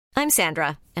I'm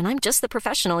Sandra, and I'm just the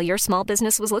professional your small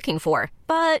business was looking for.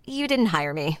 But you didn't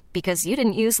hire me because you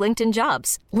didn't use LinkedIn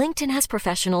Jobs. LinkedIn has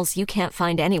professionals you can't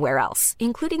find anywhere else,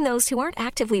 including those who aren't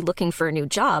actively looking for a new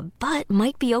job, but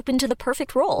might be open to the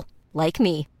perfect role, like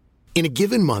me. In a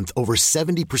given month, over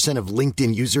 70% of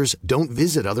LinkedIn users don't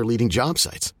visit other leading job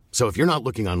sites. So if you're not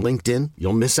looking on LinkedIn,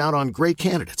 you'll miss out on great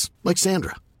candidates like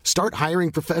Sandra. Start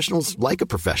hiring professionals like a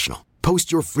professional.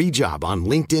 Post your free job on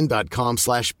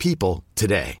linkedin.com/people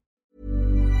today.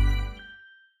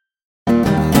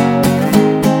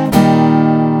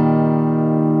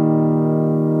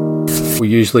 We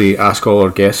usually ask all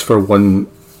our guests for one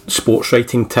sports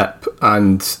writing tip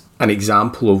and an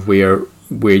example of where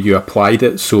you applied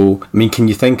it. So, I mean, can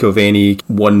you think of any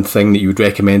one thing that you would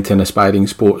recommend to an aspiring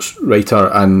sports writer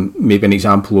and maybe an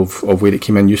example of where it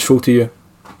came in useful to you?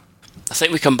 I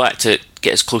think we come back to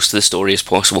get as close to the story as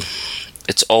possible.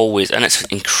 It's always, and it's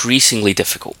increasingly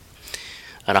difficult.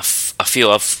 And I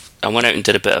feel I went out and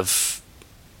did a bit of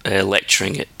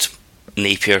lecturing at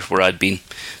Napier, where I'd been,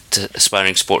 to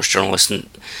aspiring sports journalists, and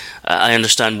I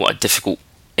understand what a difficult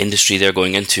industry they're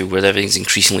going into, where everything's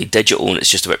increasingly digital and it's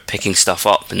just about picking stuff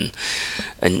up and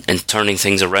turning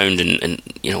things around and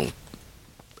you know,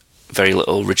 very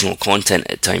little original content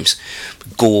at times.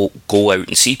 Go out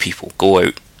and see people. Go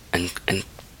out and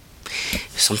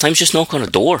sometimes just knock on a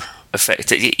door.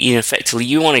 Effectively,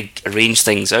 you want to arrange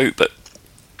things out, but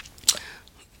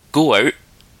go out,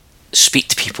 speak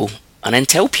to people, and then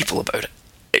tell people about it.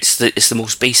 It's the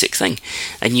most basic thing,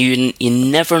 and you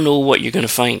never know what you're going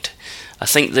to find. I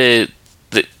think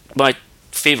my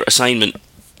favourite assignment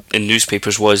in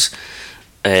newspapers was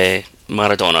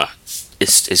Maradona.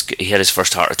 He had his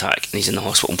first heart attack and he's in the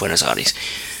hospital in Buenos Aires.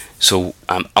 So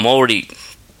I'm already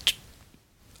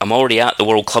at the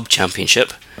World Club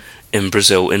Championship in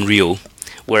Brazil, in Rio,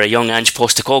 where a young Ange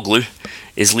Postecoglou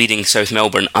is leading South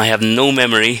Melbourne. I have no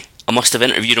memory. I must have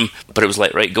interviewed him, but it was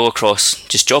like, right, go across,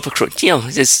 just drop across, you know,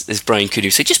 as Brian Cooney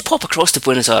would say, just pop across to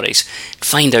Buenos Aires,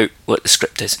 find out what the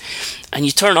script is. And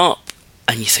you turn up,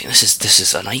 and you think, this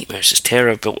is a nightmare, this is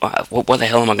terrible, what the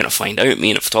hell am I going to find out,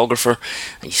 me and a photographer?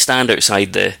 And you stand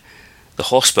outside the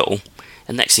hospital,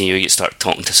 and next thing you start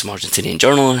talking to some Argentinian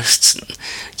journalists, and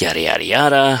yada yada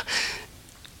yada.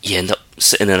 You end up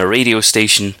sitting in a radio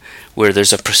station where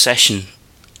there's a procession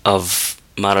of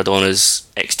Maradona's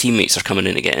ex-teammates are coming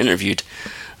in to get interviewed,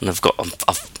 and I've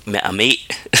met a mate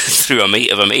through a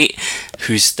mate of a mate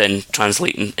who's then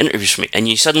translating interviews for me, and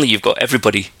you've got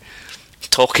everybody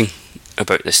talking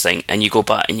about this thing, and you go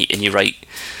back and you write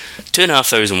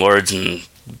 2,500 words, and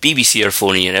BBC are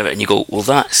phoning you and you go, well,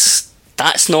 that's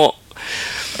not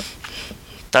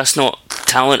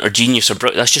talent or genius or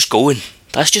that's just going.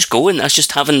 That's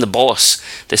just having the boss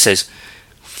that says,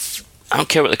 I don't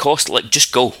care what the cost, like,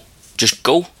 just go,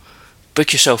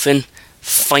 book yourself in,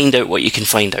 find out what you can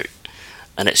find out.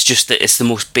 And it's just that it's the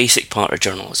most basic part of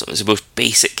journalism. It's the most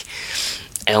basic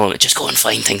element. Just go and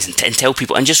find things and tell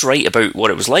people, and just write about what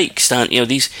it was like. I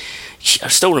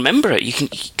still remember it. You can,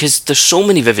 because there's so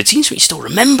many vivid scenes, but you still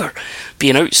remember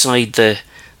being outside the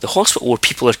hospital where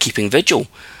people are keeping vigil,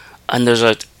 and there's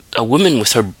a woman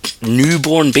with her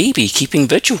newborn baby keeping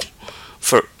vigil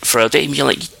for a day. And you're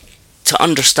like, to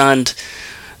understand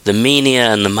the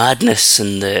mania and the madness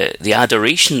and the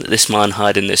adoration that this man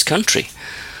had in this country,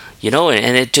 you know,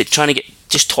 and trying to get,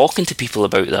 just talking to people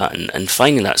about that and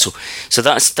finding that. So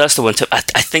that's the one tip.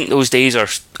 I think those days are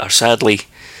sadly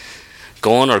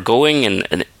gone or going,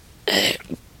 and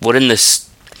we're in this.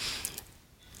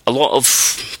 A lot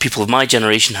of people of my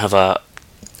generation have a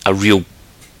real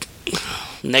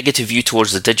negative view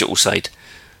towards the digital side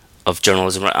of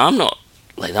journalism. I'm not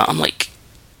like that. I'm like,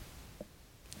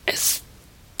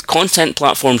 content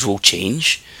platforms will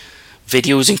change.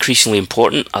 Video is increasingly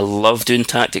important. I love doing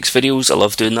tactics videos. I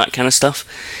love doing that kind of stuff.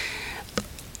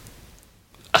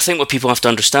 I think what people have to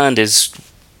understand is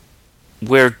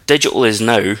where digital is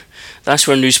now, that's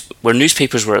where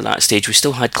newspapers were at that stage. We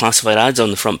still had classified ads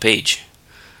on the front page.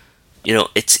 You know,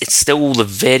 it's still the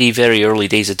very, very early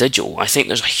days of digital. I think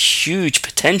there's a huge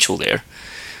potential there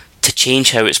to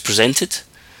change how it's presented.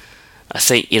 I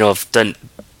think, you know, I've done,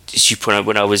 as you point out,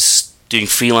 when I was doing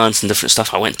freelance and different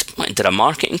stuff, I went and did a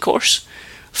marketing course,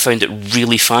 found it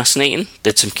really fascinating,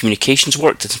 did some communications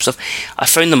work, did some stuff. I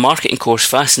found the marketing course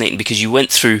fascinating because you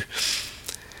went through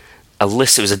a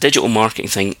list. It was a digital marketing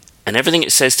thing, and everything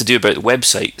it says to do about the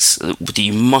websites that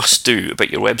you must do about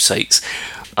your websites,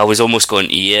 I was almost going,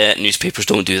 yeah, newspapers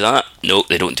don't do that. No,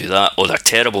 they don't do that. Oh, they're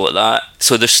terrible at that.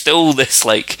 So there's still this,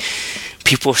 like,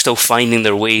 people are still finding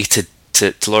their way to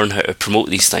to learn how to promote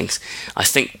these things. I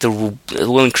think there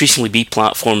will increasingly be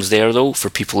platforms there, though, for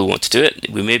people who want to do it.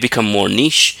 We may become more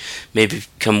niche, maybe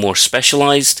become more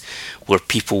specialised, where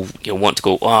people want to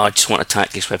go, I just want a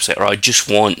tactics website, or I just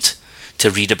want to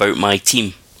read about my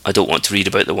team. I don't want to read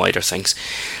about the wider things.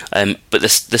 But the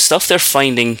stuff they're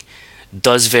finding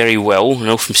does very well. I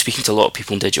know from speaking to a lot of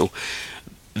people in digital,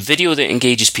 video that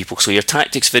engages people, so your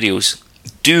tactics videos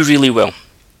do really well.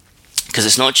 Because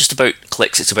it's not just about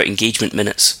clicks, it's about engagement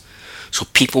minutes. So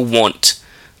people want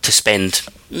to spend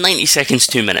 90 seconds,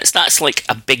 2 minutes. That's like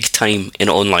a big time in an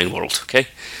online world, okay?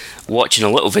 Watching a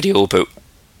little video about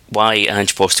why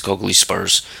Ange Postecoglou's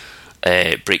Spurs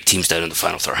break teams down in the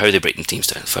final third, how they break teams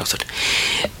down in the final third.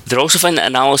 They're also finding that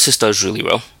analysis does really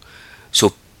well.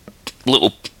 So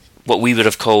little, what we would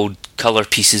have called colour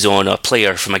pieces on a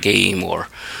player from a game, or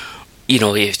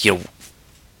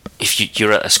if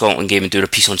you're at a Scotland game and doing a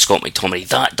piece on Scott McTominay,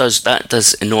 that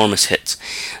does enormous hits.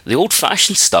 The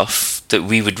old-fashioned stuff that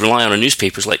we would rely on in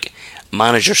newspapers, like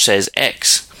manager says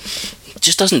X,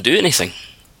 just doesn't do anything.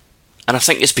 And I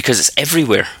think it's because it's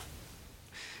everywhere.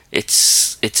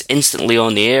 It's instantly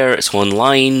on the air, it's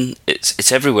online,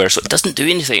 it's everywhere, so it doesn't do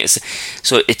anything. It's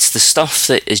the stuff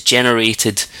that is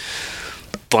generated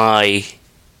by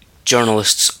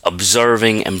journalists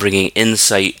observing and bringing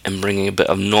insight and bringing a bit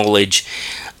of knowledge,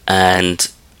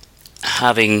 and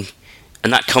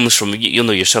that comes from, you'll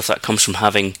know yourself, that comes from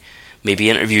having maybe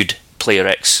interviewed player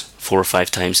X 4 or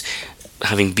 5 times,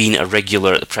 having been a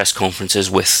regular at the press conferences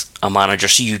with a manager,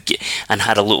 so you get, and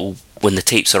had a little, when the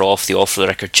tapes are off the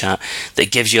record chat,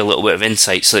 that gives you a little bit of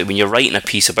insight, so that when you're writing a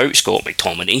piece about Scott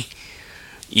McTominay,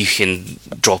 you can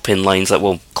drop in lines like,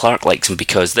 well, Clark likes him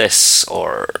because this,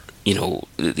 or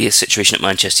the situation at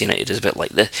Manchester United is a bit like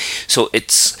this. So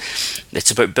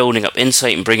it's about building up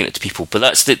insight and bringing it to people. But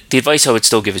that's the advice I would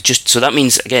still give is just, so that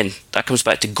means, again, that comes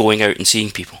back to going out and seeing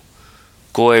people.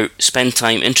 Go out, spend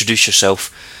time, introduce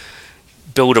yourself,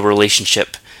 build a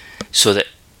relationship, so that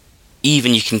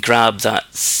even you can grab that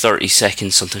 30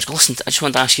 seconds sometimes. Go, listen, I just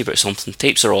want to ask you about something.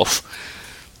 Tapes are off.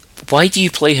 Why do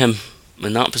you play him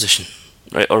in that position?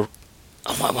 Right? Or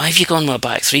why have you gone with a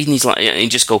back three? And he's like, and you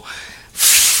just go,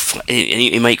 and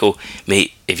he might go,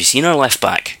 mate, have you seen our left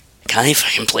back? Can't you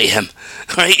fucking play him?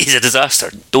 Right? He's a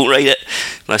disaster. Don't write it.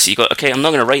 Unless you go, okay, I'm not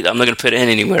going to write that. I'm not going to put it in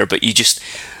anywhere. But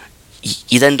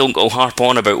you then don't go harp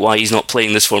on about why he's not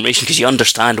playing this formation, because you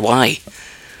understand why.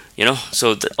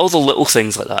 So all the little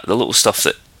things like that, the little stuff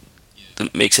that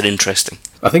makes it interesting.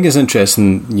 I think it's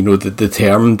interesting, the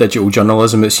term digital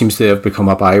journalism, it seems to have become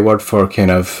a byword for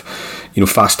kind of,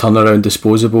 fast turnaround,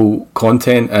 disposable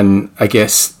content. And I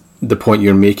guess the point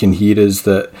you're making here is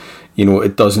that,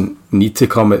 it doesn't need to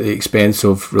come at the expense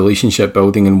of relationship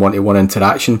building and one-to-one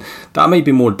interaction. That might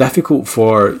be more difficult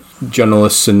for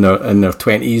journalists in their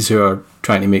 20s who are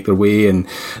trying to make their way, and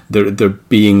they're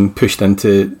being pushed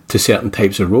into certain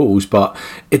types of roles. But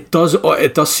it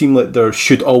does seem like there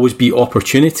should always be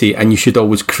opportunity, and you should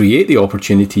always create the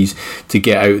opportunities to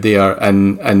get out there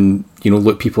and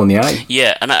look people in the eye.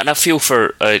 Yeah, and I feel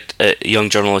for young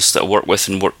journalists that I work with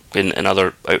and work in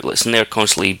other outlets, and they're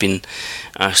constantly being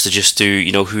asked to just do,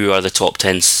 who are the top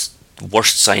 10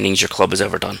 worst signings your club has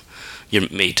ever done, you're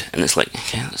made, and it's like,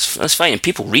 okay, that's fine, and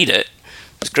people read it.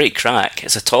 It's great crack.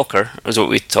 It's a talker, is what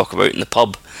we talk about in the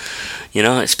pub.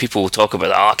 It's people will talk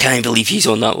about, I can't believe he's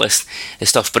on that list and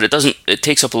stuff, but it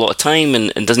takes up a lot of time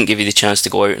and doesn't give you the chance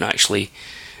to go out and actually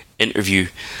interview.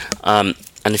 And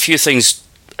a few things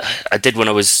I did when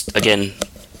I was, again,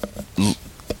 a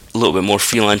little bit more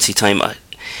freelancey time,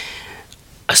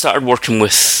 I started working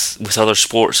with other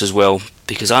sports as well,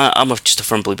 because I'm just a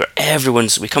firm believer.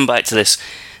 We come back to this,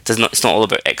 it's not all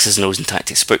about X's and O's and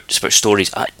tactics, it's about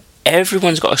stories.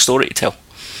 Everyone's got a story to tell.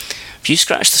 If you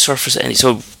scratch the surface at any,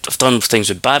 so I've done things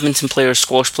with badminton players,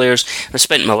 squash players, and I've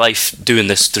spent my life doing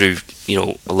this through,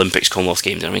 Olympics, Commonwealth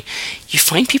Games. You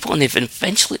find people, and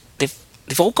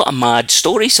they've all got a mad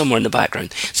story somewhere in the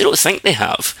background. They don't think they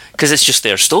have, because it's just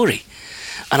their story.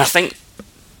 And I think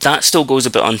that still goes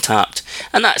a bit untapped.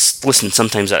 And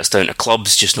sometimes that's down to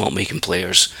clubs just not making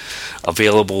players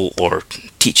available, or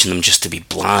teaching them just to be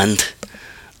bland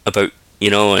about,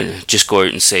 and just go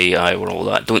out and say, we're all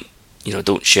that. Don't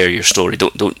share your story.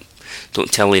 Don't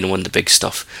tell anyone the big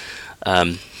stuff.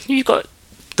 You've got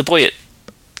the boy at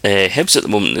Hibs at the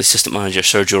moment, the assistant manager,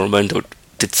 Sergio Raimondo,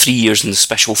 did 3 years in the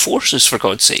Special Forces, for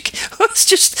God's sake. That's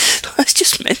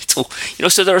just mental.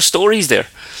 So there are stories there.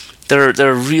 There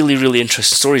are really, really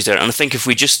interesting stories there. And I think if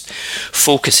we just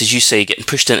focus, as you say, getting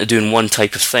pushed into doing one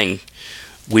type of thing,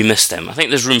 we miss them. I think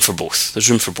there's room for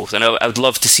both. And I would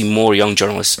love to see more young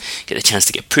journalists get the chance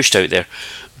to get pushed out there,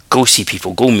 go see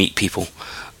people, go meet people,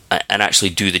 and actually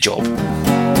do the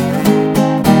job.